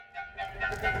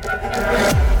The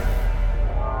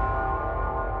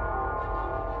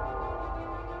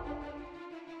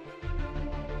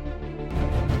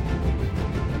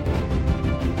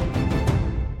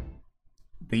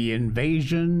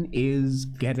invasion is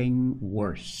getting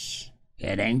worse.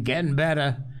 It ain't getting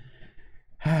better.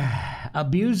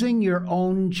 Abusing your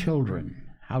own children.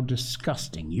 How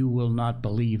disgusting. You will not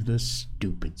believe this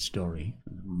stupid story.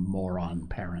 Moron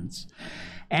parents.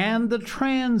 And the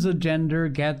trans agenda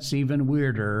gets even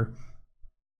weirder,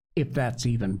 if that's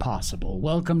even possible.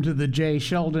 Welcome to the Jay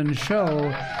Sheldon Show.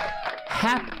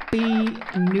 Happy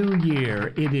New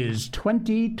Year. It is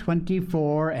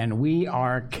 2024 and we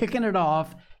are kicking it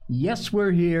off. Yes,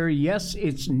 we're here. Yes,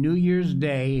 it's New Year's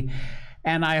Day.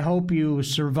 And I hope you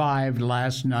survived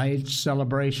last night's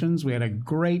celebrations. We had a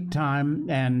great time.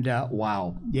 And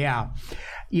wow. Yeah.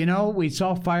 You know, we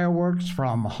saw fireworks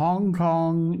from Hong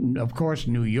Kong, of course,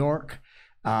 New York,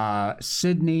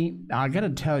 Sydney. I got to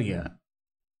tell you,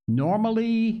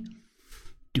 normally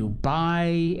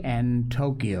Dubai and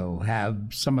Tokyo have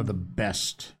some of the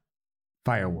best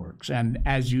fireworks. And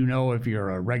as you know, if you're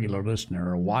a regular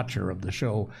listener or watcher of the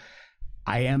show,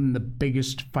 I am the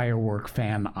biggest firework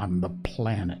fan on the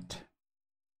planet.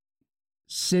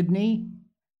 Sydney,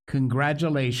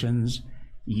 congratulations,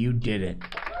 you did it.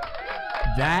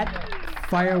 That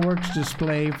fireworks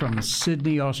display from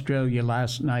Sydney, Australia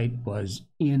last night was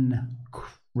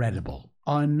incredible.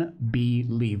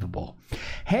 Unbelievable.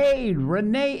 Hey,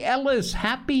 Renee Ellis,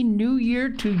 Happy New Year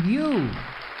to you.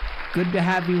 Good to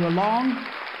have you along.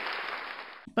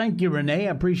 Thank you, Renee.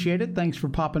 I appreciate it. Thanks for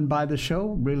popping by the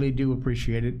show. Really do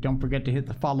appreciate it. Don't forget to hit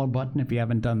the follow button if you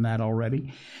haven't done that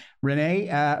already. Renee,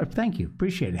 thank you.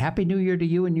 Appreciate it. Happy New Year to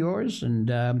you and yours, and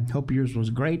hope yours was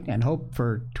great, and hope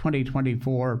for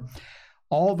 2024,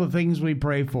 all the things we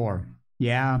pray for.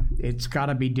 Yeah, it's got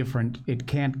to be different. It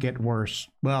can't get worse.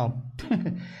 Well,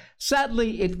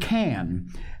 sadly, it can,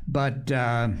 but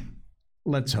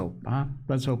let's hope, huh?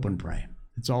 Let's hope and pray.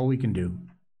 It's all we can do.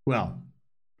 Well,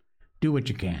 do what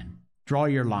you can. Draw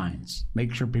your lines.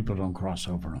 Make sure people don't cross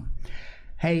over them.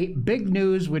 Hey, big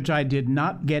news, which I did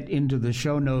not get into the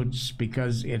show notes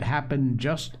because it happened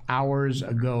just hours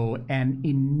ago. An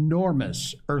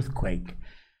enormous earthquake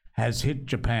has hit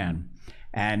Japan.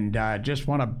 And just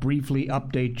want to briefly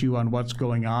update you on what's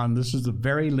going on. This is the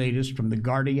very latest from The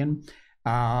Guardian.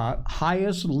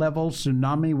 Highest level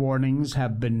tsunami warnings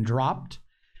have been dropped,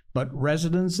 but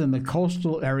residents in the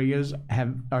coastal areas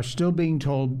are still being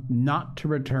told not to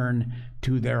return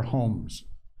to their homes.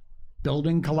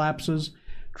 Building collapses,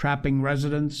 trapping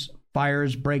residents,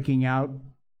 fires breaking out.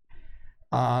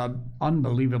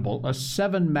 Unbelievable. A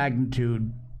 7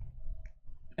 magnitude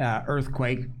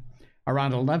earthquake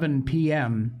around 11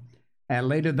 p.m.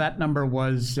 Later, that number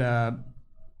was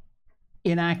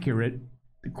inaccurate.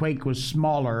 The quake was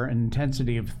smaller,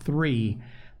 intensity of 3.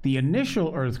 The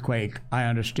initial earthquake, I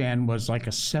understand, was like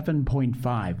a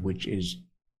 7.5, which is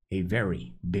a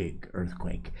very big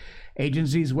earthquake.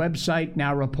 Agency's website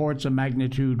now reports a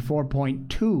magnitude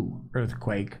 4.2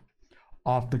 earthquake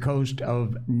off the coast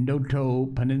of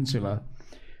Noto Peninsula.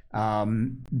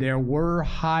 There were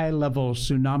high-level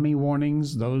tsunami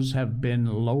warnings. Those have been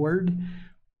lowered,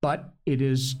 but it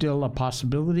is still a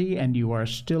possibility, and you are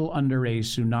still under a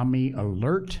tsunami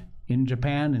alert in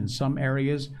Japan in some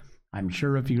areas. I'm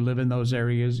sure if you live in those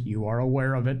areas, you are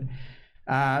aware of it.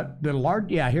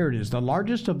 Here it is. The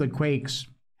largest of the quakes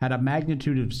had a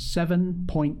magnitude of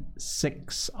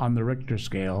 7.6 on the Richter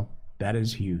scale. That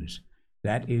is huge.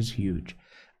 That is huge.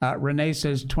 Renee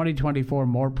says 2024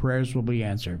 more prayers will be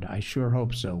answered. I sure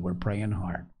hope so. We're praying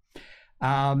hard.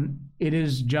 It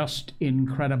is just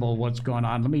incredible what's going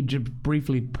on. Let me just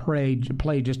briefly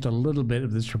play just a little bit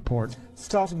of this report.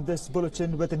 Starting this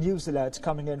bulletin with a news alert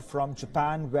coming in from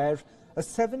Japan, where a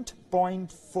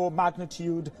 7.4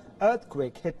 magnitude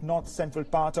earthquake hit north-central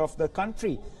part of the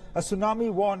country. A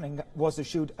tsunami warning was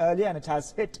issued earlier, and it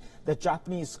has hit the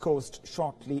Japanese coast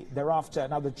shortly thereafter.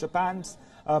 Now, the Japan's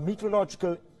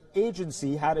meteorological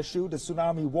agency had issued a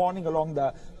tsunami warning along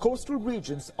the coastal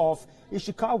regions of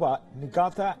Ishikawa,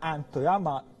 Niigata and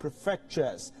Toyama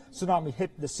prefectures. Tsunami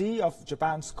hit the sea of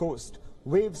Japan's coast.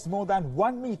 Waves more than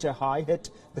 1 meter high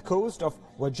hit the coast of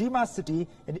Wajima City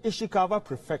in Ishikawa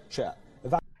prefecture.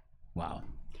 Wow.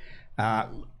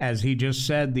 As he just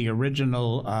said, the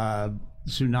original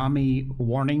tsunami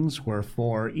warnings were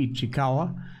for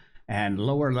Ichikawa, and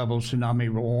lower level tsunami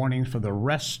warnings for the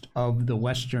rest of the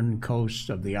western coast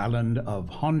of the island of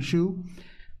Honshu,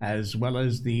 as well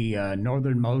as the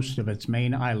northernmost of its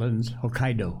main islands,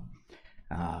 Hokkaido.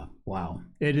 Wow.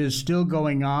 It is still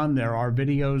going on. There are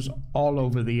videos all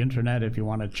over the internet if you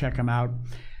want to check them out.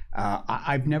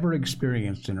 I've never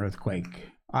experienced an earthquake.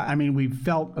 I mean, we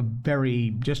felt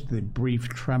just the brief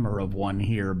tremor of one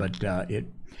here, but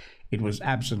it was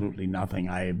absolutely nothing.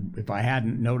 If I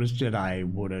hadn't noticed it, I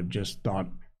would have just thought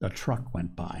a truck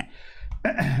went by.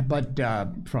 But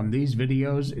from these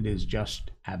videos, it is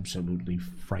just absolutely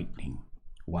frightening.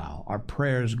 Wow. Our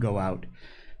prayers go out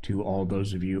to all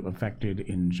those of you affected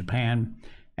in Japan,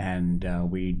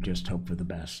 and we just hope for the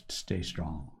best. Stay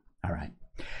strong. All right.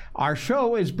 Our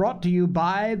show is brought to you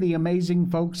by the amazing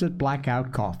folks at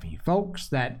Blackout Coffee. Folks,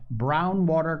 that brown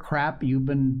water crap you've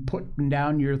been putting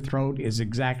down your throat is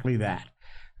exactly that.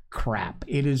 Crap.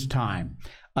 It is time.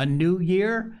 A new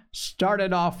year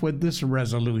started off with this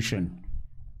resolution.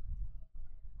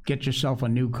 Get yourself a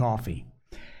new coffee.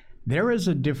 There is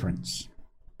a difference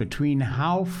between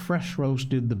how fresh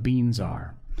roasted the beans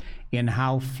are, in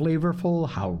how flavorful,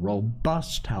 how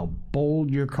robust, how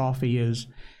bold your coffee is.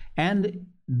 And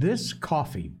this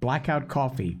coffee, Blackout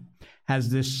Coffee, has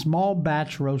this small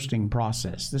batch roasting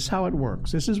process. This is how it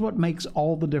works. This is what makes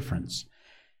all the difference.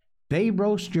 They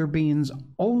roast your beans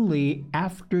only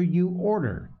after you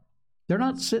order. They're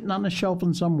not sitting on the shelf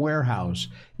in some warehouse.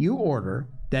 You order,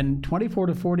 then 24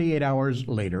 to 48 hours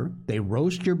later, they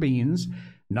roast your beans,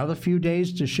 another few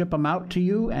days to ship them out to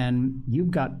you, and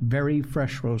you've got very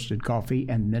fresh roasted coffee,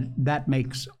 and that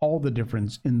makes all the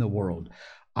difference in the world.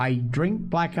 I drink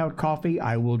Blackout Coffee.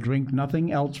 I will drink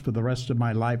nothing else for the rest of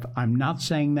my life. I'm not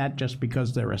saying that just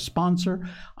because they're a sponsor.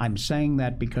 I'm saying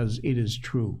that because it is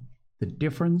true. The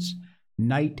difference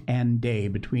night and day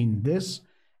between this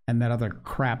and that other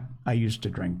crap I used to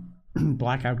drink.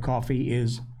 Blackout Coffee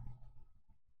is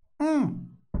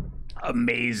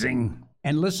amazing.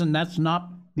 And listen, that's not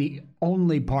the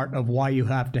only part of why you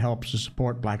have to help to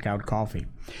support Blackout Coffee.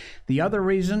 The other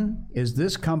reason is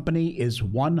this company is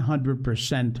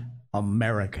 100%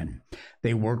 American.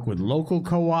 They work with local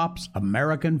co-ops,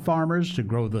 American farmers to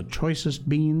grow the choicest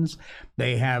beans.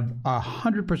 They have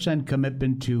 100%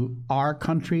 commitment to our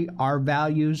country, our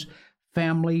values,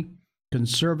 family,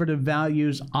 conservative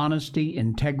values, honesty,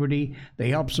 integrity. They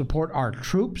help support our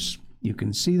troops. You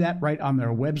can see that right on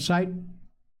their website.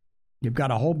 You've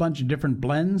got a whole bunch of different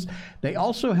blends. They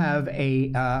also have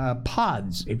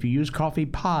pods. If you use coffee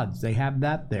pods, they have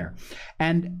that there.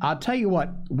 And I'll tell you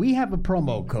what, we have a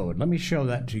promo code. Let me show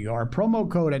that to you. Our promo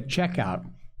code at checkout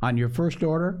on your first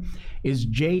order is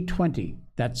J20.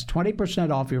 That's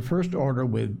 20% off your first order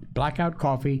with Blackout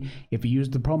Coffee if you use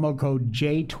the promo code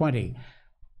J20.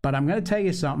 But I'm going to tell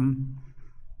you something.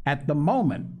 At the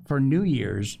moment, for New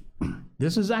Year's,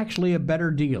 this is actually a better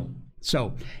deal.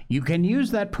 So you can use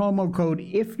that promo code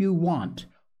if you want,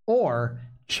 or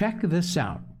check this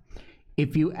out.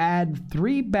 If you add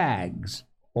 3 bags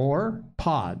or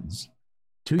pods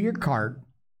to your cart,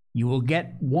 you will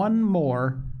get 1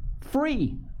 more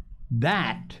free.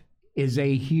 That is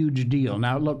a huge deal.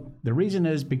 Now, look, the reason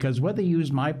is because whether you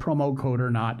use my promo code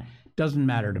or not doesn't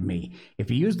matter to me.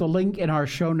 If you use the link in our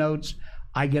show notes,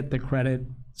 I get the credit.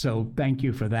 So thank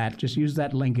you for that. Just use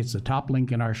that link. It's the top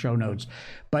link in our show notes.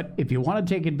 But if you want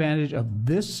to take advantage of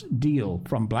this deal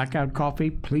from Blackout Coffee,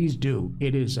 please do.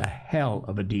 It is a hell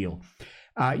of a deal.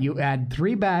 You add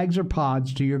 3 bags or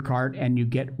pods to your cart and you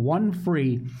get 1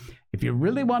 free. If you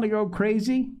really want to go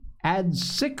crazy, add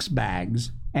 6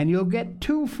 bags and you'll get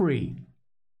 2 free.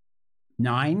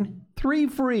 9, 3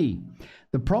 free.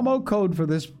 The promo code for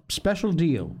this special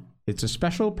deal, it's a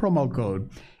special promo code,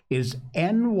 is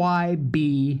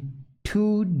NYB2GI.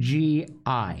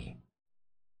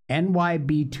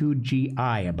 NYB2GI,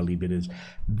 I believe it is.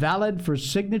 Valid for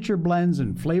signature blends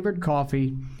and flavored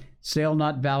coffee. Sale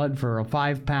not valid for a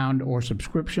 5-pound or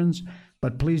subscriptions,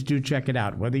 but please do check it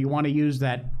out. Whether you want to use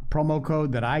that promo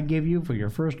code that I give you for your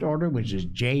first order, which is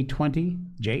J20,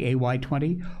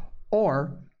 J-A-Y-20,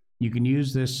 or you can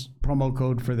use this promo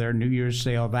code for their New Year's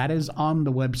sale. That is on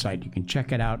the website. You can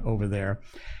check it out over there.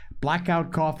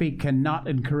 Blackout Coffee cannot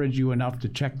encourage you enough to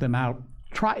check them out.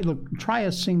 Try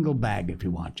a single bag if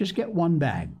you want. Just get 1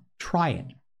 bag. Try it.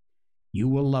 You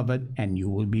will love it and you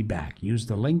will be back. Use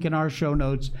the link in our show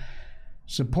notes.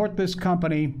 Support this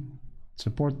company.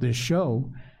 Support this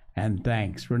show. And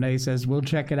thanks. Renee says, we'll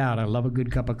check it out. I love a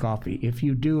good cup of coffee. If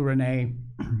you do, Renee,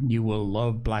 you will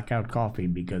love Blackout Coffee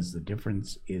because the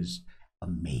difference is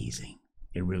amazing.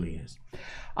 It really is.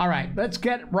 All right, let's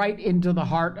get right into the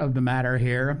heart of the matter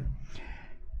here.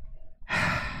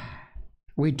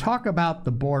 We talk about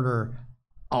the border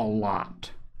a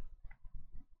lot.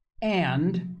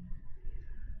 And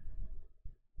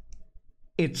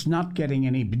it's not getting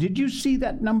any. Did you see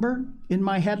that number in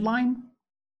my headline?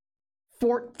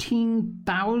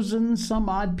 14,000 some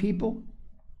odd people.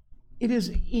 It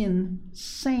is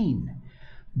insane.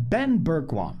 Ben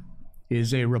Bergquam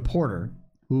is a reporter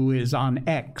who is on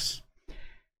X,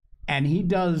 and he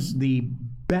does the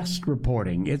best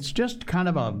reporting. It's just kind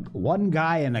of a one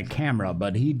guy and a camera,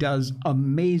 but he does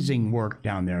amazing work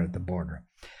down there at the border.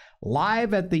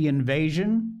 Live at the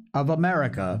invasion of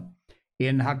America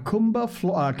in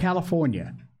Jacumba,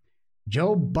 California,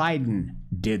 Joe Biden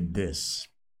did this.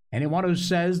 Anyone who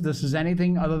says this is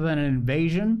anything other than an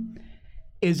invasion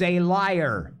is a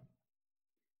liar.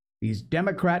 These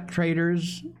Democrat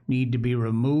traitors need to be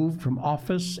removed from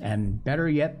office, and better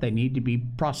yet, they need to be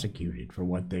prosecuted for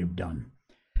what they've done.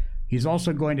 He's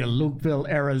also going to Lukeville,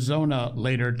 Arizona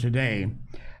later today.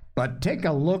 But take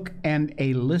a look and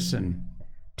a listen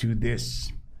to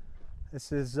this.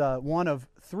 This is one of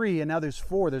three, and now there's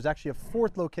four. There's actually a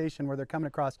fourth location where they're coming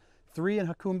across. Three in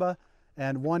Jacumba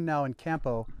and one now in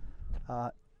Campo.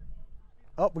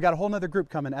 We got a whole nother group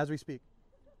coming as we speak.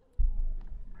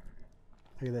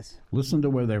 Look at this. Listen to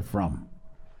where they're from.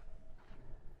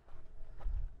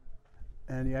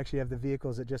 And you actually have the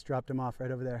vehicles that just dropped them off right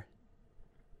over there.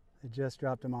 They just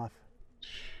dropped them off.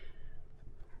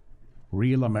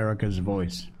 Real America's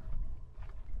voice.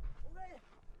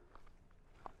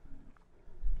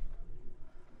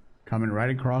 Coming right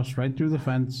across, right through the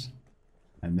fence.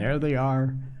 And there they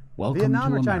are. Welcome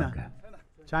Vietnam to or America.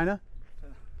 China?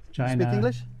 China. Speak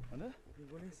English?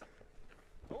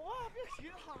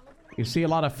 You see a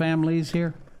lot of families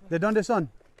here? ¿De dónde son?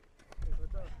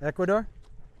 Ecuador?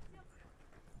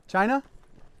 China?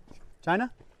 China?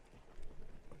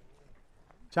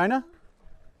 China?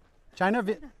 China?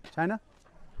 China?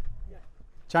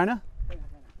 China?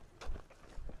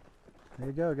 There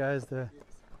you go, guys.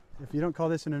 If you don't call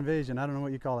this an invasion, I don't know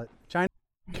what you call it. China?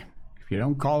 If you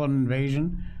don't call it an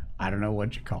invasion, I don't know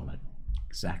what you call it.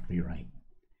 Exactly right.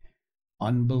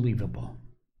 Unbelievable.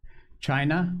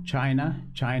 China, China,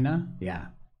 China, yeah.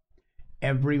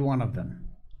 Every one of them.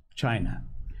 China.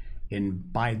 In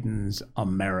Biden's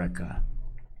America.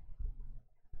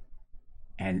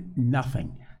 And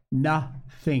nothing,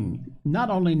 not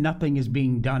only nothing is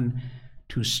being done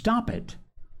to stop it,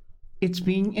 it's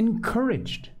being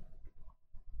encouraged.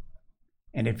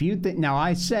 And if you think, now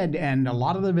I said, and a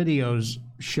lot of the videos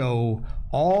show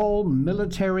all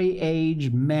military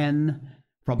age men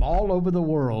from all over the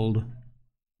world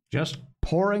just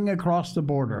pouring across the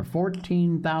border,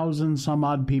 14,000 some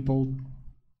odd people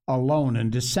alone in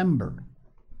December.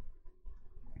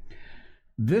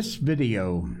 This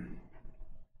video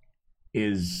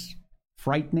is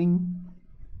frightening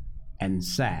and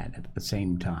sad at the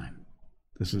same time.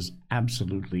 This is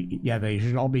absolutely, yeah, they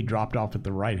should all be dropped off at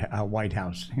the White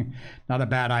House. Not a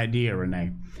bad idea,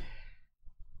 Renee.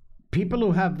 People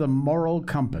who have the moral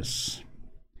compass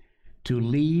to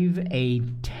leave a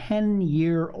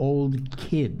 10-year-old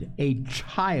kid, a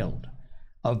child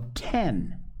of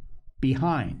 10,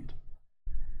 behind.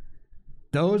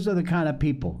 Those are the kind of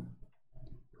people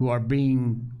who are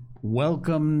being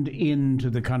welcomed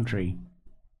into the country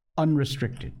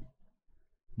unrestricted,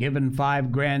 given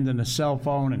 $5,000 and a cell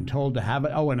phone and told to have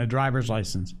it, and a driver's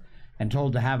license, and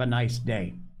told to have a nice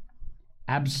day.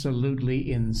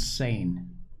 Absolutely insane.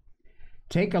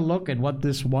 Take a look at what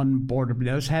this one border,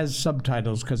 this has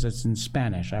subtitles because it's in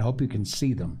Spanish. I hope you can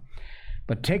see them.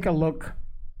 But take a look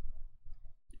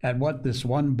at what this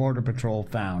one Border Patrol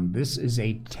found. This is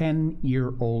a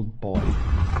 10-year-old boy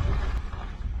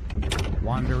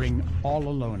wandering all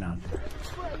alone out there.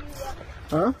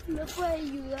 ¿Ah? ¿Me puede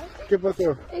ayudar? ¿Qué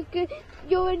pasó? Es que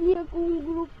yo venía con un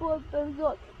grupo de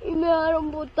personas y me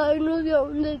dejaron botar y no sé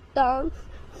dónde están.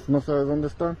 No sabes dónde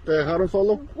están. ¿Te dejaron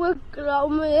solo? Pues claro,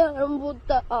 me dejaron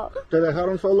botar. ¿Te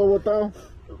dejaron solo botado?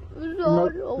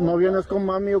 Solo. ¿No vienes con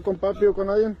mami o con papi o con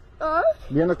nadie? ¿Ah?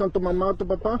 ¿Vienes con tu mamá o tu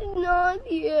papá?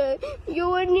 Nadie.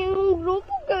 Yo venía en un grupo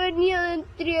que venía de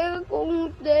entrega con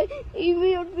usted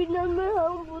y al final me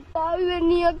dejaron botar y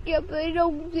venía aquí a pedir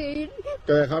auxilio.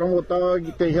 ¿Te dejaron botado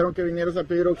y te dijeron que vinieras a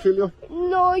pedir auxilio?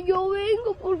 No, yo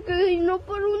vengo porque si no,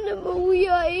 ¿para dónde me voy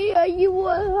a ir? Allí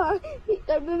voy a dejar y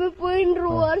tal vez me pueden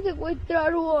robar,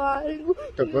 secuestrar o algo.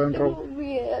 Te pueden robar. Tengo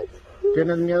miedo.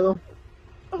 ¿Tienes miedo?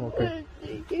 Ok.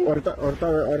 Sí.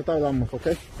 Ahorita hablamos, ¿ok?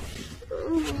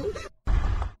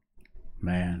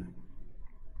 Man,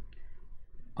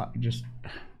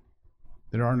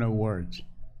 there are no words.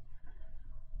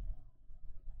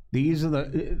 These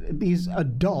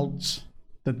adults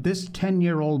that this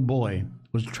 10-year-old boy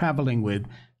was traveling with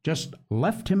just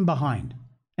left him behind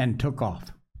and took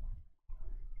off.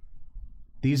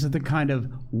 These are the kind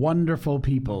of wonderful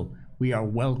people we are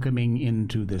welcoming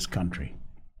into this country.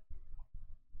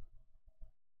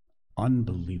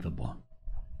 Unbelievable.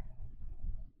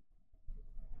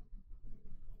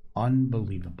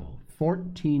 Unbelievable.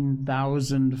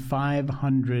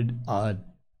 14,500 a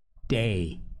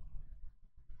day.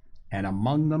 And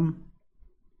among them,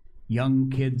 young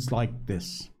kids like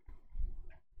this,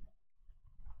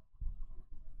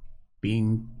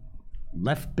 being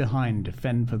left behind to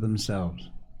fend for themselves.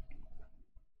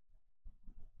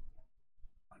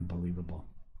 Unbelievable.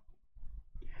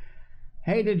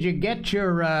 Hey, did you get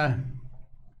your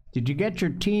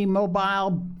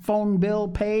T-Mobile phone bill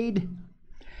paid?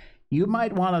 You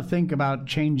might want to think about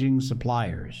changing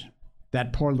suppliers.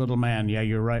 That poor little man, yeah,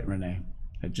 you're right, Renee.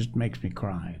 It just makes me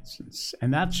cry.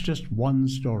 And that's just one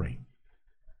story.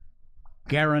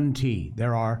 Guarantee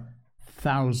there are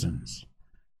thousands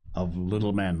of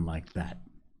little men like that.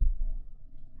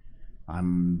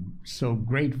 I'm so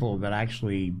grateful that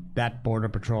actually that Border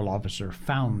Patrol officer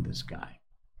found this guy.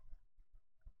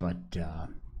 But,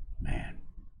 man,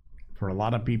 for a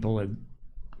lot of people,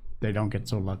 they don't get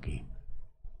so lucky.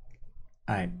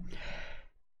 I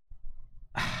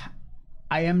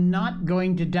am not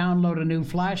going to download a new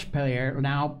Flash player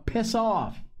now. Piss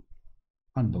off.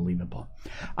 Unbelievable.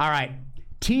 All right.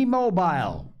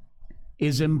 T-Mobile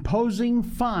is imposing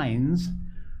fines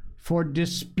for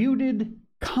disputed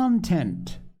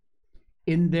content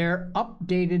in their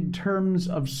updated terms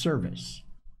of service.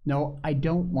 No, I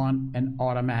don't want an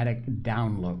automatic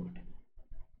download.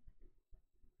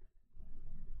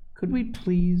 Could we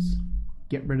please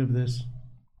get rid of this?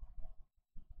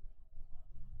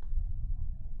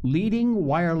 Leading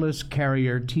wireless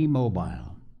carrier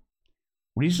T-Mobile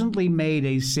recently made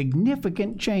a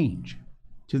significant change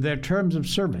to their terms of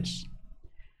service,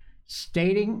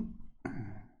 stating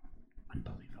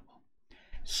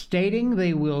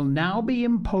they will now be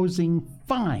imposing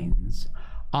fines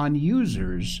on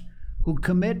users who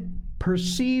commit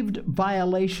perceived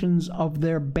violations of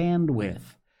their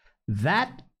bandwidth.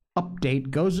 That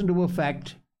update goes into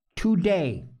effect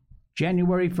today,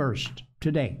 January 1st,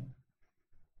 today.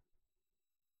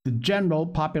 The General,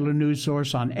 popular news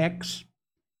source on X,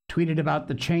 tweeted about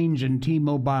the change in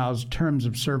T-Mobile's terms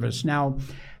of service. Now,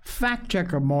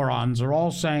 fact-checker morons are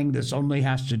all saying this only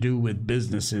has to do with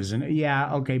businesses. And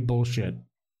yeah, okay, bullshit.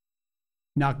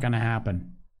 Not going to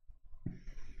happen.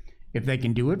 If they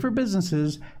can do it for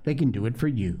businesses, they can do it for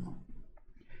you.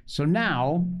 So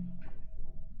now,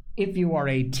 if you are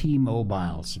a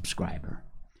T-Mobile subscriber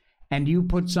and you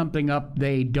put something up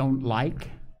they don't like,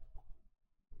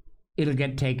 it'll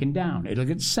get taken down. It'll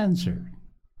get censored.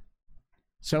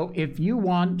 So if you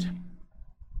want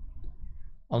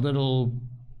a little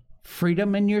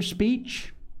freedom in your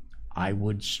speech, I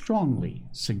would strongly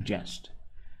suggest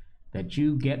that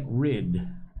you get rid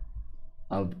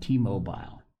of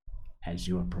T-Mobile as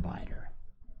your provider.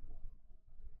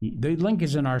 The link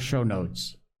is in our show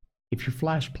notes. If your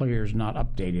Flash player is not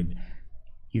updated,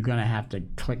 you're going to have to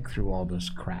click through all this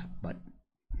crap, but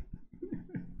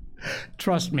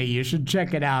trust me, you should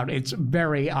check it out. It's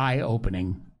very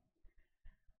eye-opening.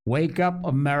 Wake up,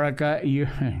 America.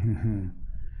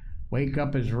 Wake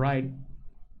up is right.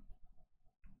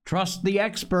 Trust the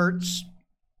experts,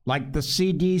 like the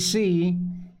CDC.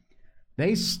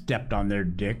 They stepped on their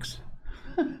dicks.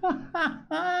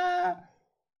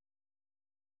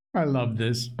 I love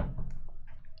this.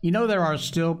 You know, there are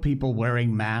still people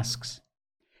wearing masks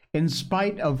in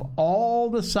spite of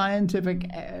all the scientific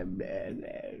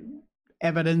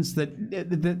evidence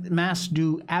that masks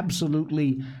do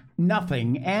absolutely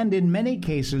nothing, and in many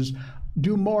cases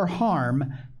do more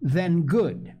harm than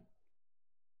good.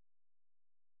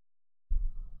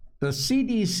 The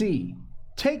CDC,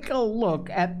 take a look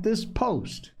at this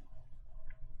post.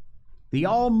 The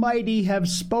Almighty have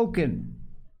spoken.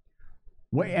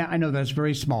 I know that's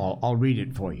very small. I'll read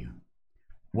it for you.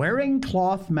 Wearing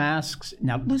cloth masks.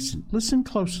 Now listen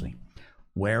closely.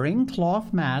 Wearing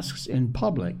cloth masks in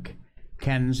public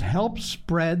can help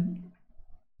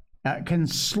can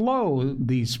slow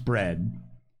the spread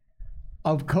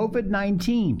of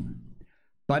COVID-19.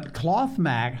 But cloth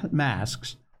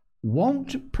masks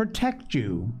won't protect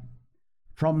you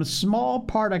from small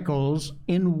particles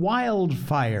in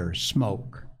wildfire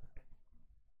smoke.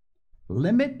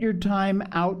 Limit your time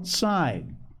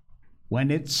outside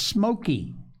when it's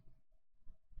smoky.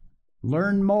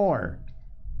 Learn more.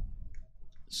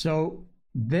 So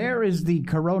there is the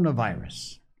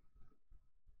coronavirus.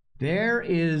 There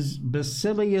is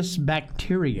Bacillus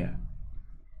bacteria.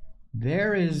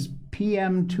 There is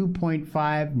PM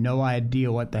 2.5, no idea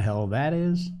what the hell that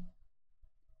is.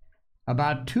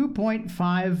 About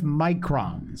 2.5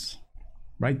 microns,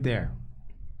 right there,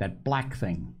 that black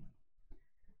thing.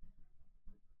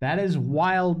 That is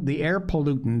the air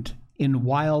pollutant in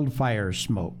wildfire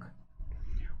smoke.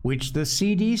 which the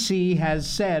CDC has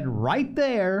said right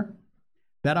there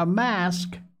that a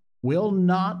mask will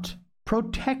not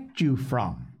protect you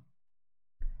from.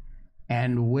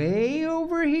 And way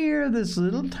over here, this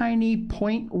little tiny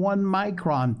 0.1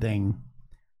 micron thing,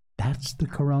 that's the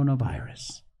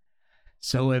coronavirus.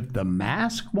 So if the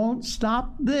mask won't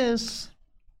stop this,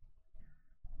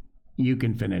 you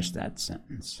can finish that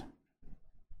sentence.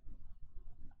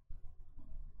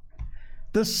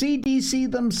 The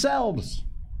CDC themselves,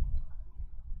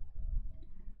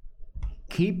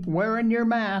 keep wearing your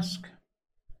mask.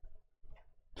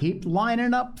 Keep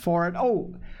lining up for it.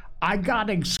 Oh, I got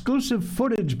exclusive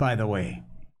footage, by the way.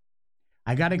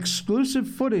 I got exclusive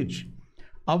footage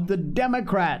of the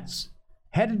Democrats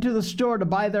headed to the store to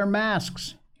buy their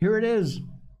masks. Here it is.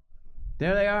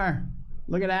 There they are.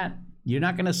 Look at that. You're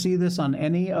not going to see this on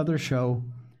any other show.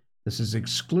 This is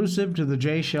exclusive to the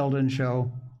Jay Sheldon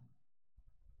Show.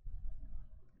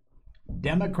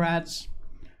 Democrats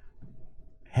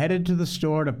headed to the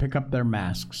store to pick up their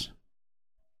masks.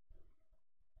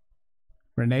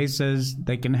 Renee says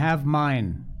they can have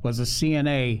mine. Was a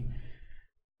CNA,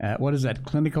 what is that,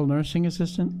 clinical nursing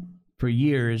assistant? For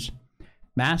years.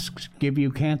 Masks give you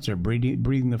cancer,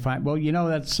 breathing the fire. Well, you know,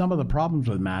 that's some of the problems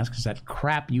with masks, is that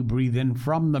crap you breathe in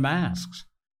from the masks.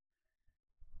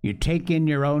 You take in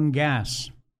your own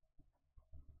gas.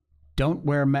 Don't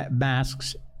wear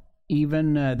masks.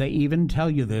 Even they even tell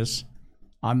you this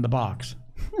on the box.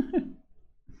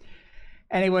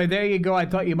 Anyway, there you go. I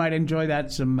thought you might enjoy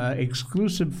that. Some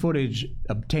exclusive footage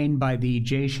obtained by the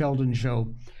Jay Sheldon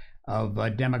Show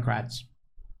of Democrats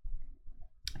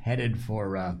headed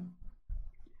for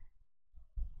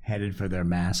their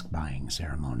mask buying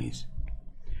ceremonies.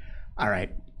 All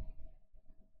right.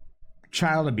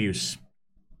 Child abuse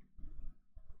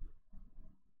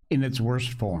in its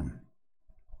worst form,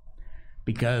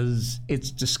 because it's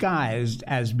disguised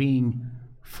as being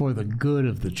for the good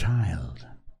of the child.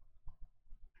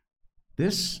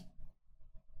 This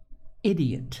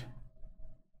idiot,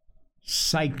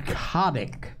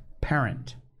 psychotic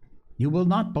parent, you will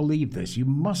not believe this. You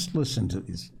must listen to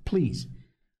this. Please,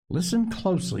 listen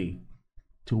closely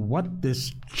to what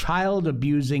this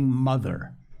child-abusing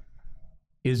mother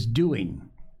is doing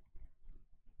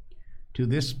to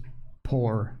this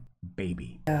poor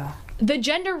baby. The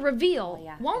gender reveal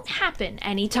won't happen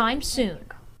anytime soon.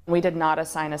 We did not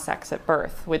assign a sex at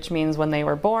birth, which means when they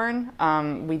were born,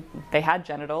 they had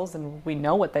genitals and we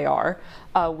know what they are.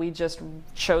 We just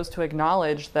chose to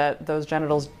acknowledge that those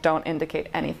genitals don't indicate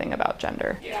anything about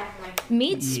gender.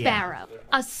 Meet Sparrow,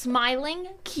 a smiling,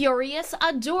 curious,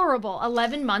 adorable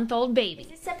 11-month-old baby.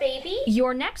 Is this a baby?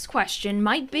 Your next question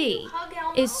might be,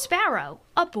 is Sparrow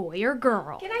a boy or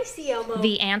girl? Can I see Elmo?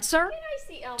 The answer? Can I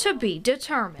see Elmo? To be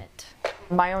determined.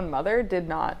 My own mother did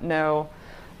not know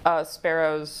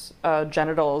Sparrow's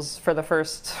genitals for the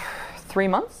first 3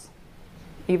 months,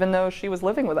 even though she was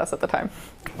living with us at the time.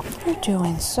 You're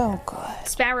doing so good.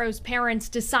 Sparrow's parents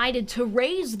decided to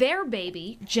raise their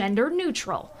baby gender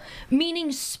neutral,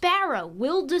 meaning Sparrow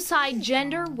will decide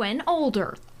gender when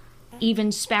older.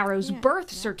 Even Sparrow's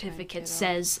birth certificate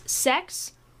says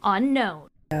sex unknown.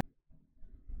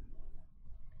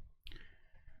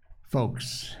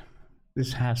 Folks,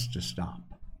 this has to stop.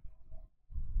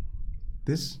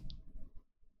 This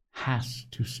has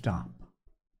to stop.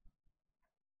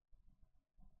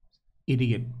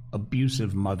 Idiot,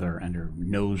 abusive mother and her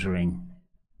nose ring.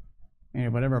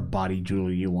 Whatever body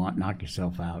jewelry you want, knock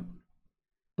yourself out.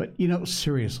 But, you know,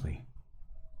 seriously,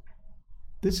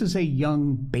 this is a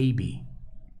young baby.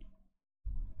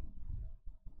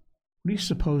 What do you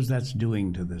suppose that's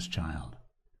doing to this child?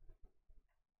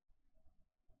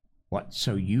 What,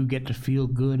 so you get to feel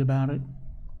good about it?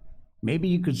 Maybe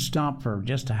you could stop for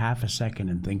just a half a second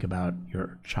and think about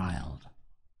your child.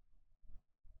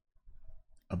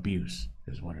 Abuse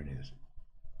is what it is.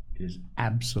 It is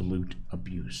absolute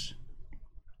abuse.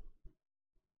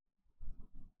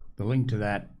 The link to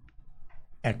that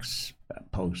X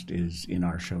post is in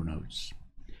our show notes.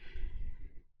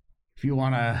 If you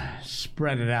want to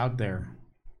spread it out there.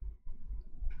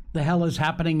 The hell is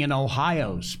happening in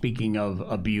Ohio, speaking of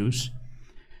abuse?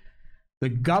 The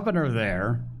governor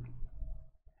there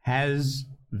has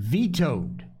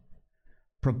vetoed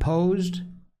proposed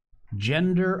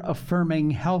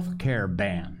gender-affirming health care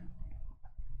ban.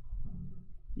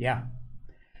 Yeah.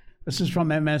 This is from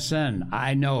MSN.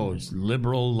 I know it's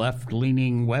liberal,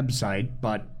 left-leaning website,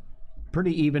 but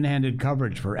pretty even-handed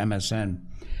coverage for MSN.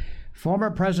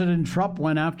 Former President Trump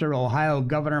went after Ohio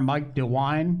Governor Mike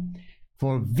DeWine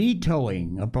for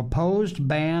vetoing a proposed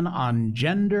ban on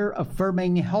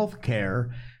gender-affirming health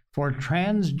care for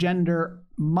transgender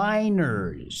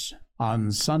minors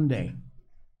on Sunday.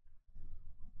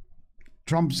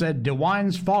 Trump said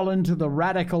DeWine's fallen to the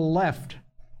radical left.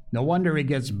 No wonder he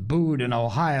gets booed in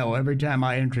Ohio every time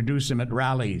I introduce him at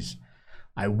rallies.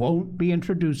 I won't be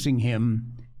introducing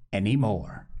him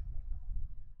anymore.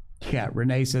 Yeah,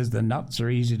 Renee says the nuts are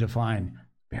easy to find.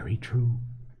 Very true.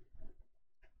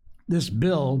 This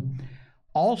bill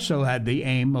also had the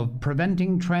aim of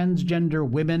preventing transgender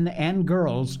women and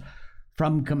girls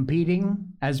from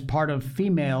competing as part of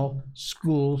female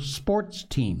school sports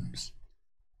teams.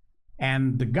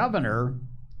 And the governor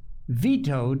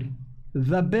vetoed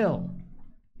the bill.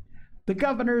 The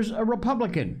governor's a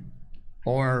Republican,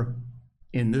 or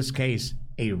in this case,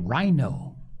 a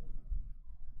rhino.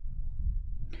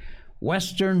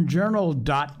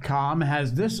 WesternJournal.com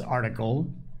has this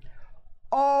article.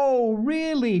 Oh,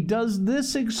 really? Does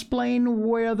this explain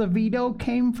where the veto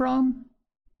came from?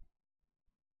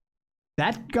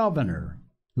 That governor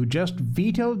who just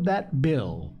vetoed that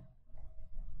bill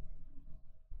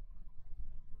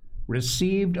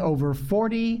received over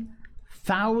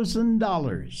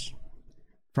 $40,000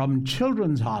 from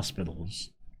children's hospitals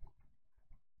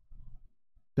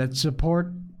that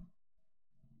support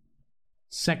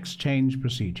sex change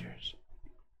procedures.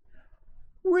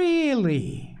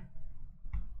 Really?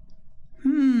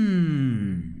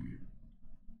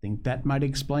 Think that might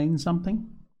explain something?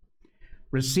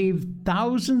 Received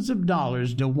thousands of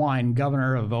dollars, DeWine,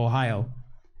 governor of Ohio,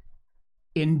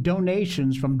 in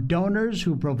donations from donors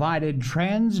who provided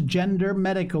transgender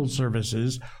medical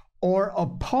services or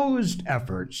opposed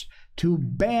efforts to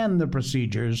ban the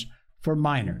procedures for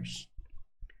minors.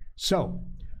 So,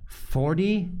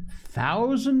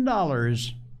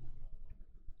 $40,000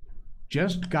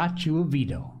 just got you a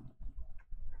veto.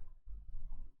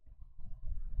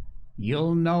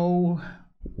 You'll know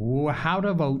how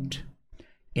to vote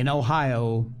in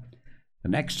Ohio the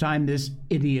next time this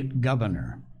idiot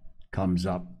governor comes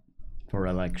up for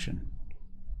election.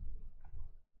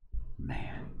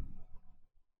 Man.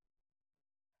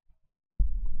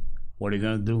 What are you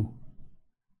going to do?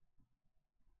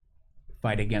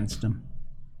 Fight against him?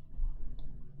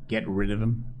 Get rid of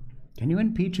him? Can you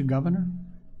impeach a governor?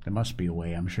 There must be a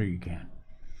way. I'm sure you can.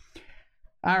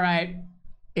 All right.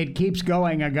 It keeps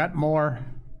going. I got more.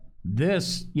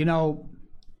 This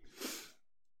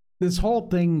whole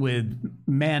thing with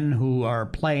men who are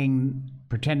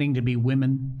pretending to be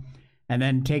women and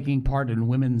then taking part in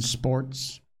women's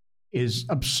sports is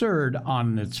absurd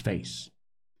on its face.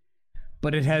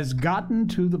 But it has gotten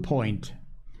to the point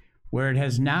where it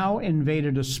has now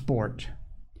invaded a sport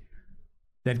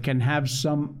that can have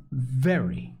some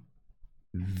very,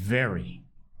 very,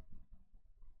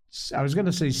 I was going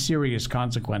to say serious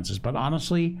consequences, but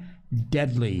honestly,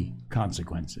 deadly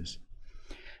consequences.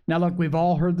 Now, look, we've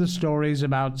all heard the stories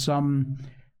about some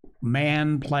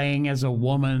man playing as a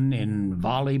woman in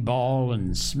volleyball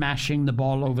and smashing the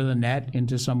ball over the net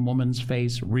into some woman's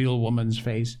face, real woman's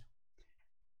face,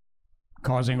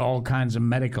 causing all kinds of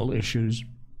medical issues.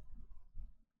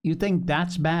 You think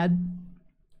that's bad?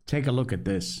 Take a look at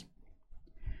this.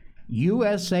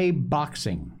 USA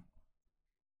Boxing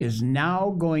is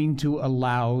now going to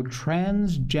allow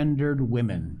transgendered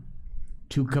women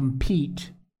to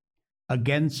compete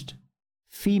against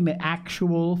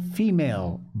actual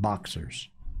female boxers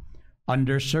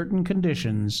under certain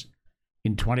conditions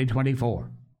in 2024.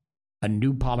 A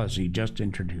new policy just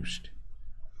introduced.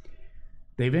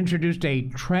 They've introduced a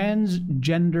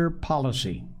transgender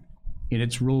policy in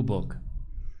its rule book.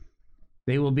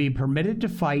 They will be permitted to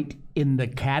fight in the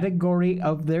category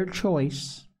of their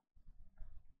choice.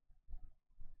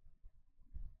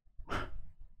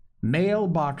 Male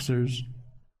boxers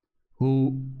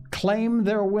who claim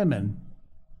they're women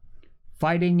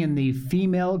fighting in the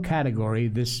female category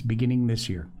beginning this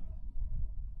year.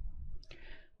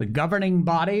 The governing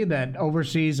body that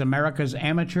oversees America's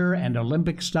amateur and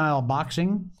Olympic-style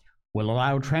boxing will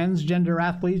allow transgender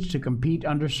athletes to compete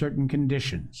under certain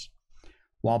conditions.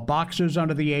 While boxers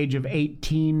under the age of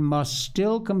 18 must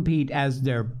still compete as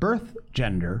their birth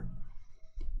gender,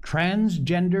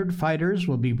 transgendered fighters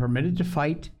will be permitted to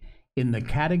fight in the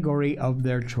category of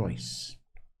their choice.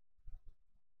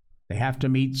 They have to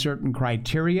meet certain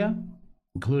criteria,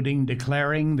 including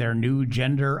declaring their new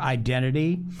gender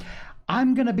identity.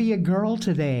 I'm going to be a girl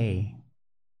today.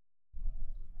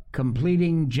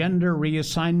 Completing gender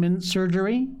reassignment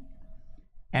surgery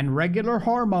and regular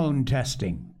hormone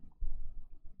testing.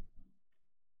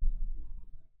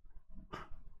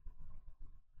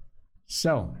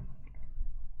 So,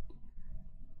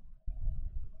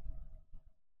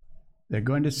 they're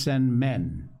going to send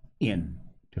men in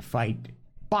to fight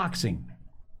boxing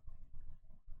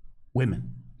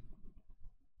women.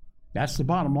 That's the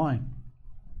bottom line.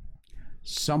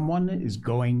 Someone is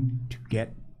going to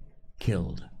get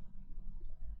killed.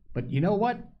 But you know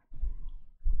what?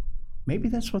 Maybe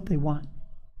that's what they want.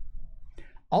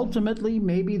 Ultimately,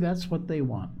 maybe that's what they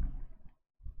want.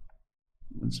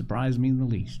 Wouldn't surprise me in the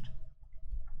least.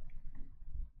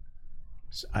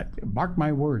 Mark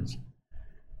my words.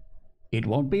 It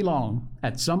won't be long.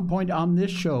 At some point on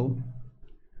this show,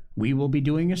 we will be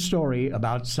doing a story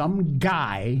about some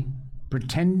guy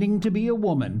pretending to be a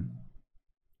woman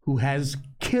who has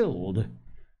killed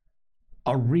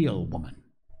a real woman.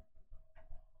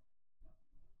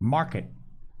 Mark it.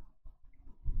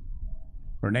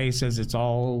 Renee says it's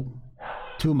all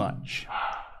too much.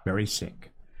 Very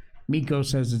sick. Miko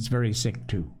says it's very sick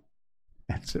too.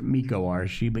 That's Miko, our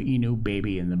Shiba Inu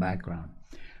baby in the background.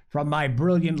 From my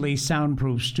brilliantly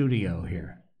soundproof studio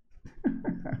here.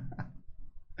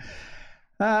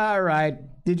 All right.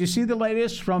 Did you see the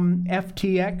latest from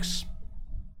FTX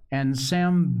and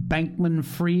Sam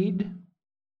Bankman-Fried?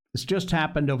 This just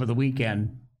happened over the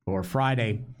weekend or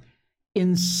Friday.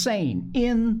 Insane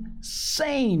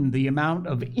the amount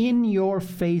of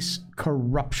in-your-face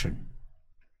corruption.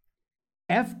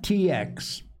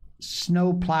 FTX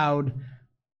snowplowed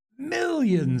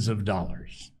millions of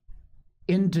dollars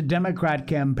into Democrat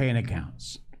campaign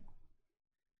accounts.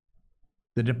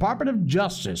 The Department of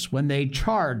Justice, when they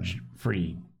charged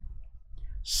Fried,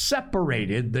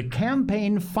 separated the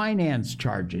campaign finance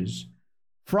charges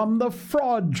from the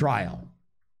fraud trial.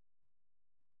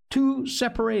 Two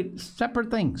separate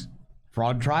things.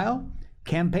 Fraud trial,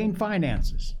 campaign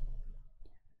finances.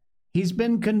 He's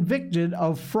been convicted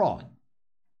of fraud.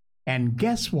 And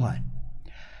guess what?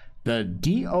 The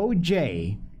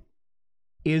DOJ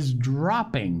is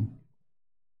dropping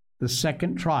the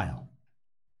second trial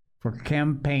for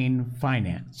campaign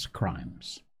finance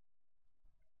crimes.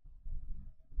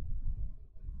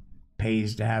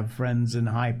 Pays to have friends in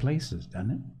high places,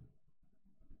 doesn't it?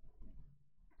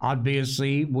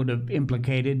 Obviously would have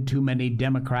implicated too many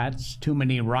Democrats, too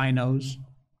many rhinos.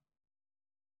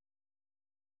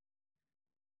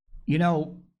 You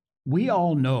know, we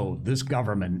all know this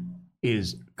government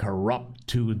is corrupt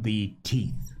to the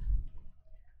teeth.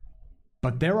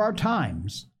 But there are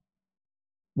times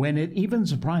when it even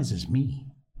surprises me.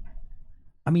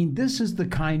 I mean, this is the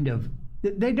kind of,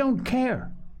 they don't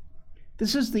care.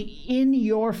 This is the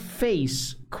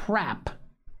in-your-face crap.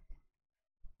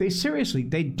 They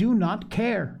do not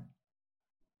care.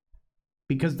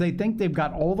 Because they think they've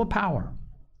got all the power,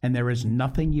 and there is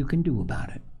nothing you can do about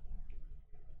it.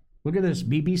 Look at this,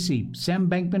 BBC. Sam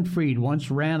Bankman-Fried once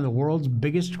ran the world's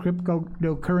biggest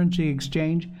cryptocurrency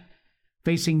exchange,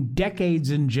 facing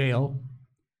decades in jail,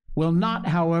 will not,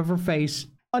 however, face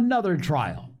another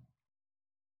trial.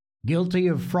 Guilty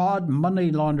of fraud and money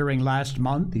laundering last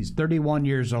month, he's 31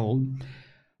 years old.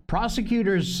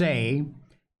 Prosecutors say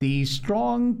the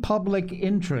strong public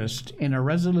interest in a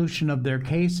resolution of their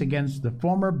case against the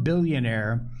former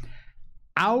billionaire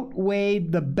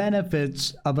outweighed the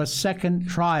benefits of a second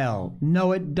trial.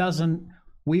 No, it doesn't.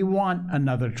 We want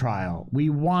another trial. We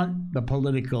want the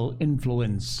political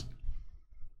influence.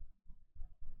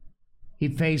 He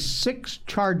faced 6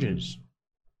 charges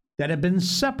that have been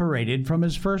separated from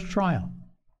his first trial,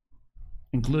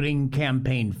 including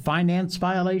campaign finance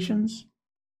violations,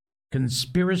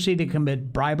 conspiracy to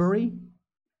commit bribery,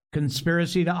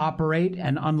 conspiracy to operate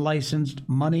an unlicensed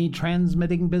money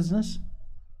transmitting business.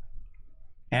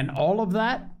 And all of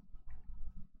that,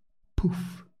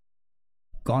 poof,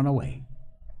 gone away.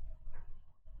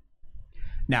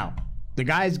 Now, the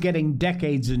guy's getting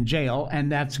decades in jail,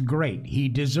 and that's great. He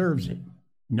deserves it.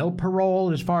 No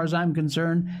parole as far as I'm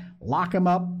concerned. Lock him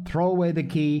up, throw away the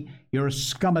key. You're a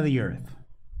scum of the earth.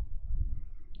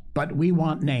 But we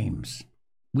want names.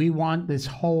 We want this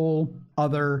whole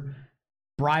other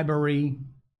bribery,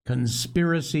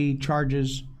 conspiracy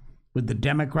charges with the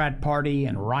Democrat Party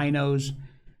and rhinos.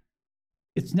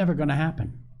 It's never going to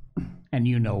happen. And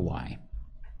you know why.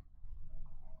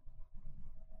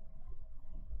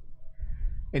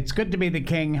 It's good to be the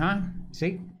king, huh?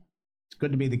 See? It's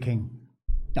good to be the king.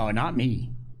 No, not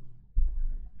me.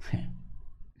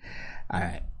 All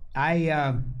right.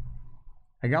 I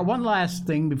got one last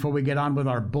thing before we get on with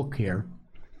our book here.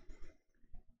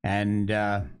 And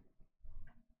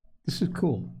this is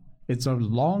cool. It's a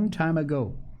long time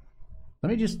ago.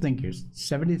 Let me just think here.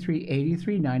 73,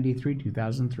 83, 93,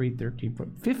 2003, 13,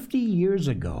 14, 50 years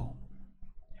ago.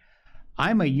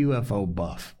 I'm a UFO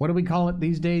buff. What do we call it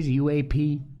these days?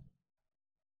 UAP?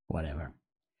 Whatever.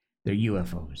 They're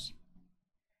UFOs.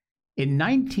 In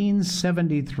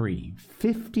 1973,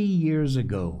 50 years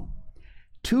ago,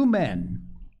 2 men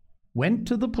went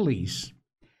to the police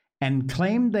and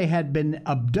claimed they had been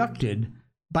abducted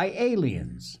by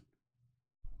aliens.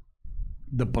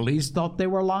 The police thought they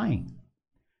were lying.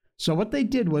 So what they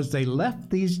did was they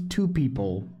left these two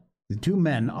people, the two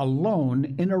men,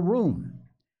 alone in a room.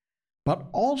 But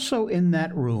also in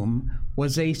that room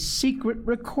was a secret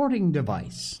recording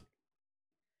device.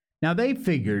 Now they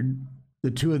figured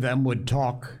the two of them would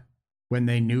talk when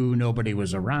they knew nobody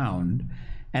was around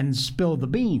and spill the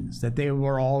beans, that they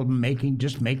were all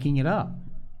just making it up.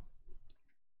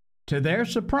 To their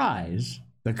surprise,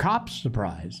 the cops'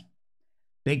 surprise,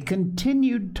 they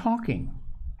continued talking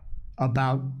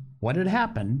about what had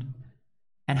happened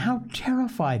and how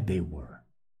terrified they were.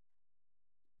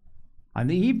 On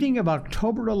the evening of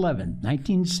October 11,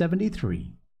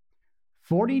 1973,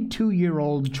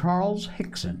 42-year-old Charles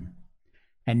Hickson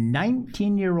and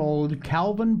 19-year-old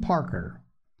Calvin Parker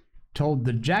told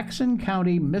the Jackson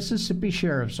County, Mississippi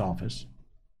Sheriff's Office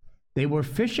they were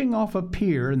fishing off a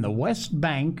pier in the west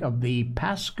bank of the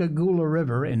Pascagoula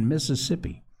River in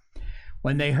Mississippi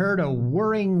when they heard a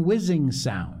whirring, whizzing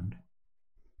sound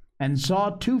and saw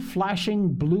two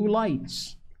flashing blue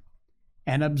lights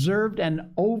and observed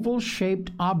an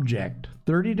oval-shaped object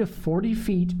 30 to 40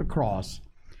 feet across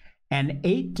and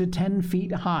 8 to 10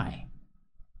 feet high.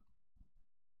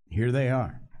 Here they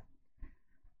are.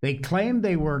 They claimed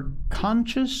they were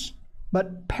conscious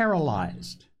but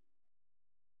paralyzed.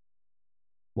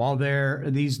 While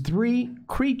these three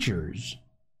creatures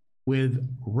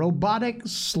with robotic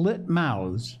slit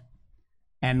mouths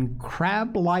and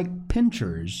crab-like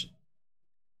pinchers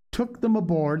took them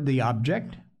aboard the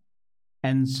object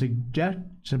and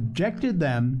subjected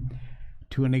them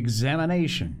to an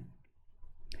examination.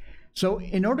 So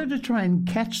in order to try and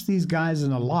catch these guys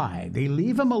in a lie, they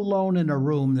leave them alone in a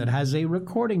room that has a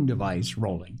recording device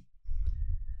rolling.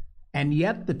 And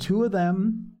yet the two of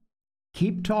them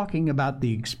keep talking about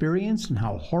the experience and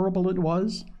how horrible it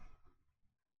was.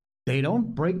 They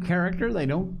don't break character. They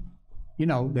don't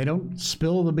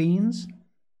spill the beans.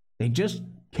 They just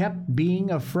kept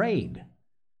being afraid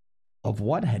of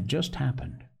what had just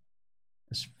happened.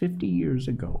 It's 50 years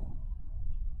ago.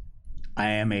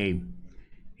 I am a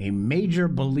major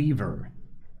believer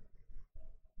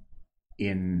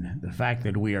in the fact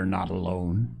that we are not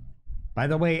alone. By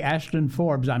the way, Ashton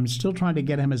Forbes, I'm still trying to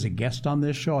get him as a guest on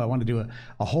this show. I want to do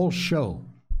a whole show.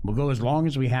 We'll go as long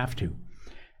as we have to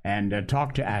and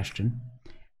talk to Ashton.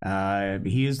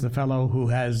 He is the fellow who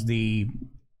has the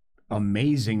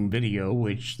amazing video,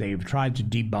 which they've tried to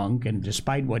debunk, and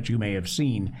despite what you may have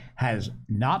seen, has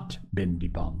not been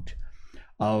debunked,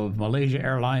 of Malaysia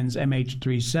Airlines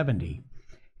MH370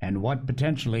 and what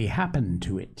potentially happened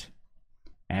to it.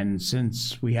 And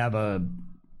since we have a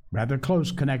rather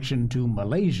close connection to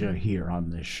Malaysia here on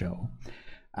this show,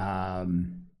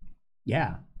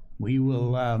 we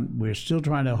will. We're still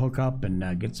trying to hook up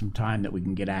and get some time that we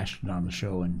can get Ashton on the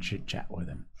show and chit-chat with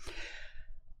him.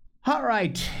 All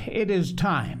right, it is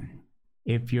time.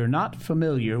 If you're not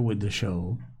familiar with the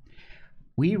show,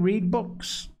 we read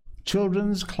books,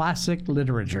 children's classic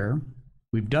literature.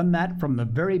 We've done that from the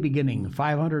very beginning,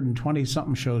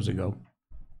 520-something shows ago.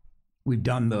 We've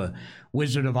done The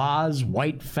Wizard of Oz,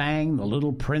 White Fang, The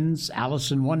Little Prince, Alice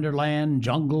in Wonderland,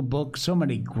 Jungle Book, so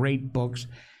many great books.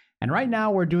 And right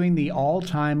now we're doing the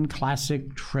all-time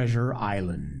classic Treasure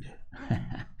Island.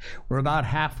 We're about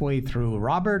halfway through.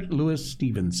 Robert Louis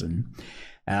Stevenson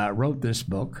wrote this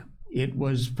book. It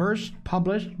was first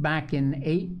published back in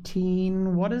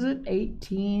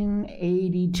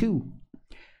 1882.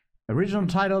 Original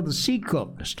title, The Sea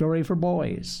Cook, A Story for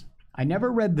Boys. I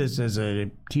never read this as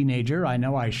a teenager. I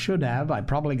know I should have. I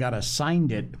probably got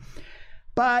assigned it.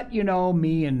 But, you know,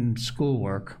 me and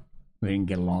schoolwork, we didn't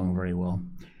get along very well.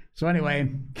 So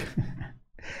anyway,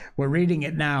 we're reading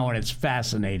it now, and it's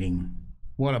fascinating.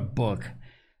 What a book.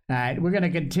 We're going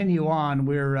to continue on.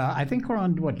 I think we're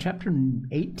on, chapter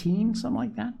 18, something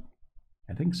like that?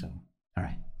 I think so. All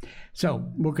right.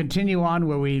 So we'll continue on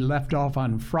where we left off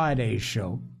on Friday's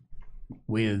show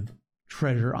with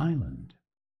Treasure Island.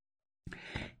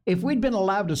 If we'd been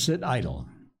allowed to sit idle,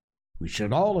 we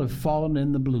should all have fallen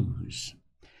in the blues.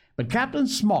 But Captain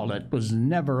Smollett was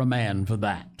never a man for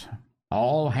that.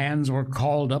 All hands were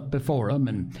called up before him,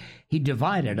 and he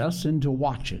divided us into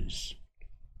watches.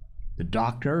 The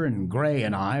doctor and Gray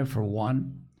and I for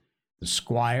one, the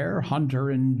squire, Hunter,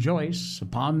 and Joyce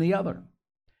upon the other.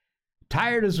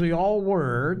 Tired as we all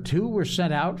were, 2 were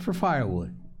sent out for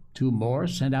firewood, 2 more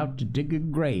sent out to dig a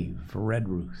grave for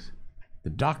Redruth. The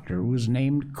doctor was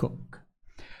named Cook.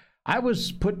 I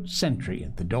was put sentry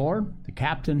at the door. The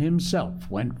captain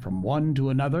himself went from one to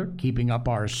another, keeping up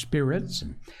our spirits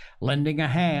and lending a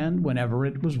hand whenever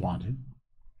it was wanted.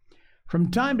 From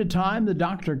time to time, the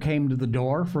doctor came to the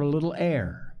door for a little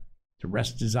air, to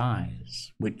rest his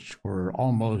eyes, which were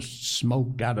almost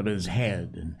smoked out of his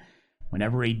head, and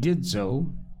whenever he did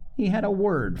so, he had a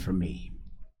word for me.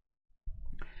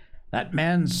 "That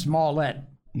man Smollett,"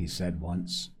 he said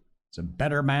once, "is a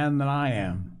better man than I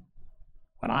am.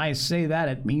 When I say that,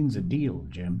 it means a deal,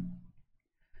 Jim."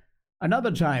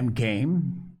 Another time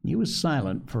came. He was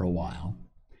silent for a while,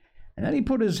 and then he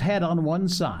put his head on one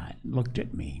side and looked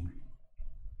at me.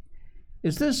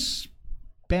 "Is this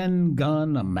Ben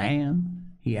Gunn a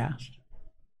man?" he asked.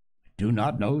 "I do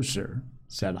not know, sir,"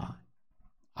 said I.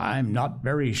 "I'm not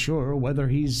very sure whether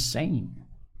he's sane."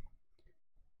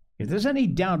 "If there's any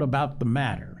doubt about the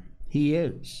matter, he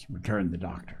is," returned the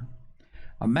doctor.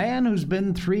 "A man who's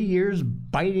been 3 years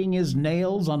biting his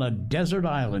nails on a desert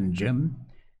island, Jim,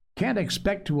 can't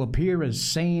expect to appear as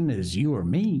sane as you or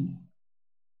me.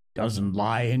 Doesn't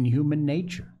lie in human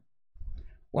nature.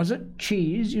 Was it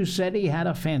cheese you said he had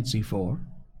a fancy for?"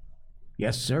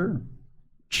 "Yes, sir.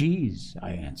 Cheese,"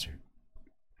 I answered.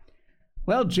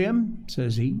 "Well, Jim,"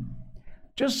 says he,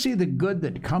 "just see the good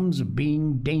that comes of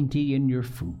being dainty in your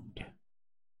food.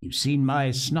 You've seen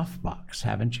my snuff box,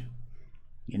 haven't you?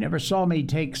 You never saw me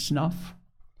take snuff.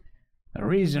 The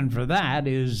reason for that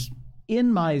is,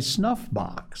 in my snuff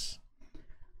box,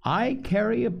 I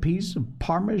carry a piece of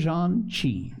Parmesan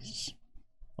cheese.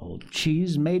 Old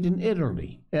cheese made in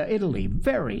Italy,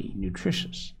 very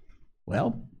nutritious.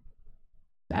 Well,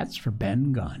 that's for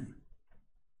Ben Gunn."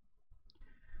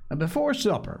 And before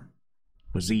supper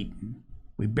was eaten,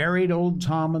 we buried old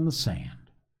Tom in the sand,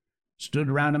 stood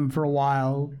around him for a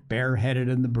while, bareheaded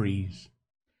in the breeze.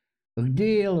 A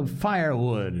deal of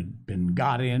firewood had been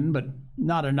got in, but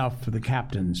not enough for the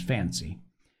captain's fancy.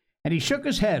 And he shook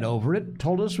his head over it,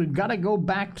 told us we'd got to go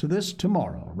back to this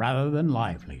tomorrow rather than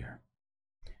livelier.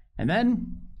 And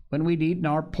then, when we'd eaten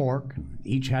our pork and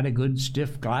each had a good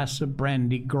stiff glass of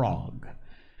brandy grog,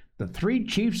 the 3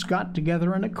 chiefs got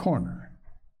together in a corner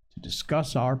to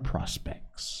discuss our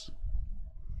prospects.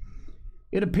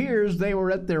 It appears they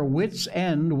were at their wits'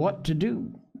 end what to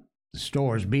do, the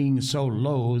stores being so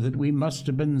low that we must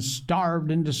have been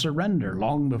starved into surrender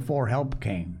long before help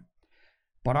came.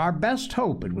 But our best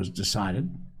hope, it was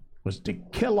decided, was to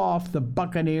kill off the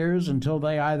buccaneers until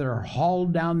they either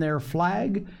hauled down their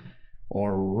flag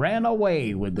or ran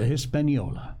away with the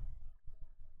Hispaniola.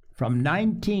 From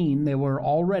 19, they were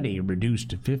already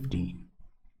reduced to 15.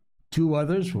 2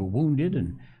 others were wounded,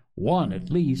 and one, at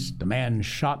least, the man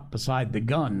shot beside the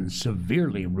gun,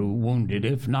 severely wounded,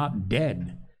 if not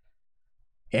dead.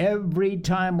 Every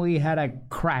time we had a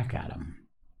crack at 'em,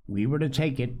 we were to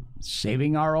take it,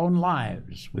 saving our own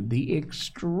lives with the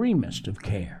extremest of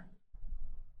care.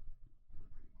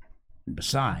 And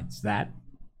besides that,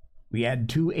 we had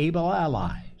 2 able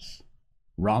allies,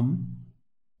 rum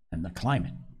and the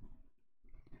climate.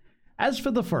 As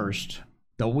for the first,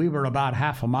 though we were about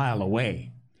half a mile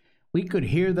away, we could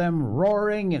hear them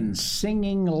roaring and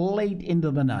singing late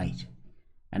into the night.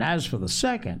 And as for the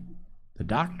second, the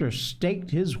doctor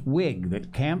staked his wig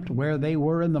that camped where they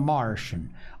were in the marsh,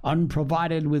 and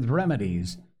unprovided with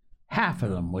remedies, half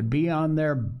of them would be on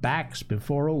their backs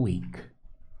before a week.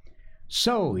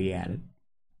 So, he added,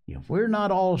 if we're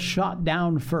not all shot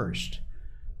down first,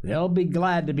 they'll be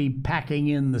glad to be packing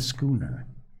in the schooner.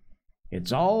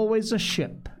 It's always a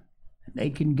ship, and they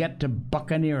can get to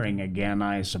buccaneering again,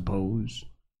 I suppose.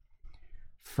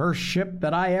 "First ship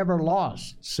that I ever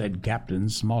lost," said Captain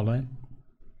Smollett.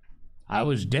 I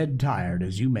was dead tired,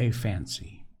 as you may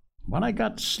fancy. When I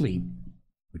got to sleep,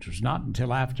 which was not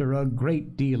until after a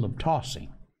great deal of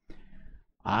tossing,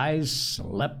 I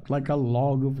slept like a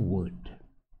log of wood.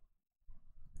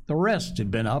 The rest had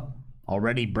been up,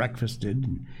 already breakfasted,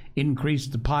 and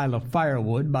increased the pile of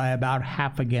firewood by about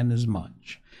half again as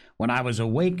much, when I was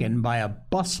awakened by a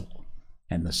bustle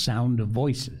and the sound of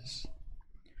voices.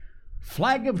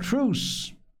 "Flag of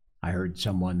truce," I heard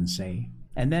someone say,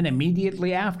 and then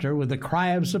immediately after, with a cry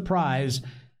of surprise,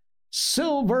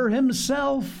 "Silver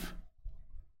himself!"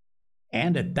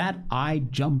 And at that I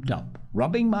jumped up,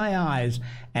 rubbing my eyes,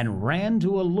 and ran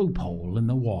to a loophole in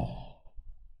the wall.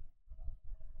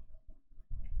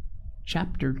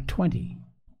 Chapter 20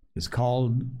 is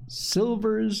called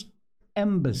Silver's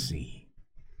Embassy,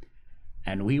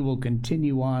 and we will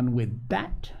continue on with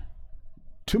that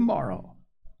tomorrow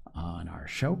on our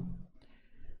show,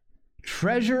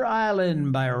 Treasure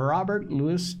Island by Robert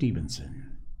Louis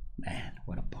Stevenson. Man,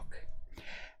 what a book.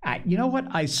 You know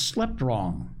what? I slept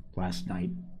wrong last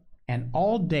night, and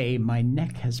all day my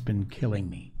neck has been killing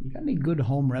me. You got any good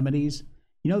home remedies?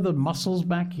 You know the muscles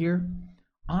back here?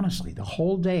 Honestly, the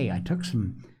whole day I took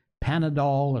some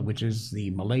Panadol, which is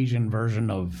the Malaysian version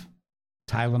of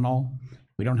Tylenol.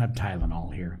 We don't have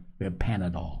Tylenol here. We have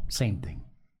Panadol. Same thing.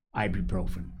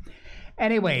 Ibuprofen.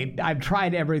 Anyway, I've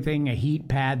tried everything. A heat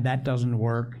pad, that doesn't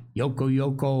work.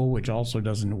 Yoko, which also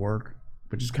doesn't work,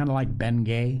 which is kind of like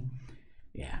Bengay.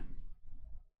 Yeah.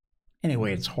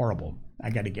 Anyway, it's horrible. I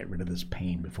got to get rid of this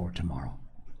pain before tomorrow.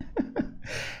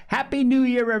 Happy New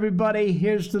Year, everybody.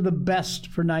 Here's to the best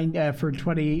for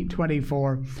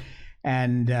 2024.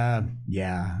 And I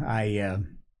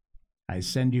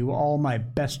send you all my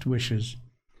best wishes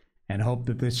and hope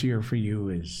that this year for you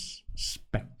is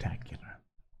spectacular.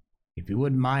 If you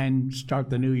wouldn't mind, start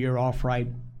the new year off right.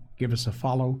 Give us a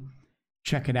follow.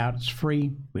 Check it out. It's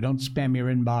free. We don't spam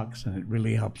your inbox, and it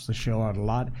really helps the show out a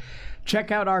lot.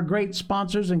 Check out our great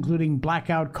sponsors, including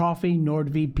Blackout Coffee,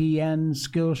 NordVPN,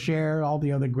 Skillshare, all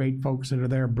the other great folks that are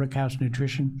there, Brickhouse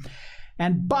Nutrition.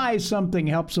 And buy something,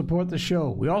 help support the show.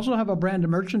 We also have a brand of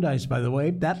merchandise, by the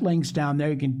way. That link's down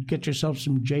there. You can get yourself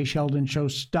some Jay Sheldon Show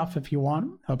stuff if you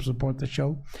want. Help support the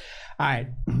show. All right,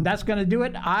 that's going to do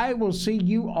it. I will see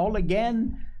you all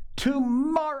again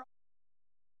tomorrow.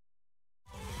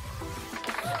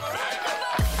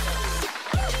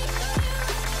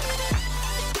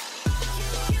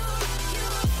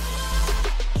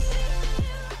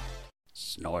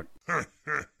 Snort.